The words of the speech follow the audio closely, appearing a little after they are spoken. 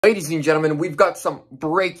Ladies and gentlemen, we've got some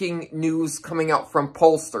breaking news coming out from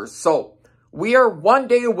pollsters. So, we are 1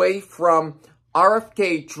 day away from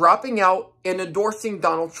RFK dropping out and endorsing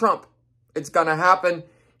Donald Trump. It's going to happen.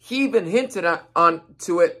 He even hinted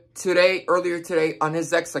to it earlier today on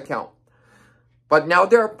his X account. But now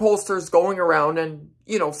there are pollsters going around and,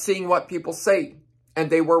 seeing what people say. And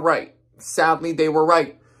they were right. Sadly, they were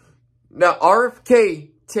right. Now, RFK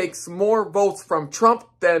takes more votes from Trump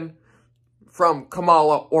than from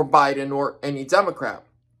Kamala or Biden or any Democrat.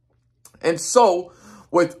 And so,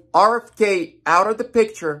 with RFK out of the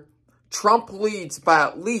picture, Trump leads by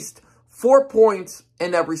at least 4 points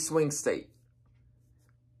in every swing state.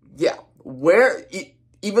 Yeah,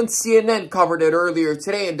 even CNN covered it earlier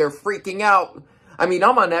today and they're freaking out. I mean,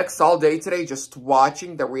 I'm on X all day today just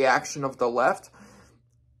watching the reaction of the left.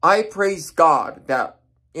 I praise God that,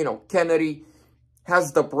 Kennedy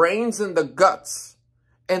has the brains and the guts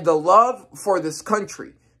and the love for this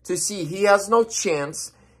country to see he has no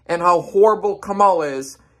chance and how horrible Kamala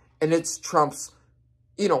is. And it's Trump's,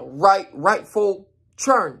 rightful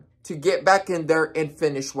turn to get back in there and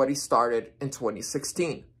finish what he started in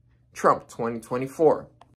 2016. Trump 2024.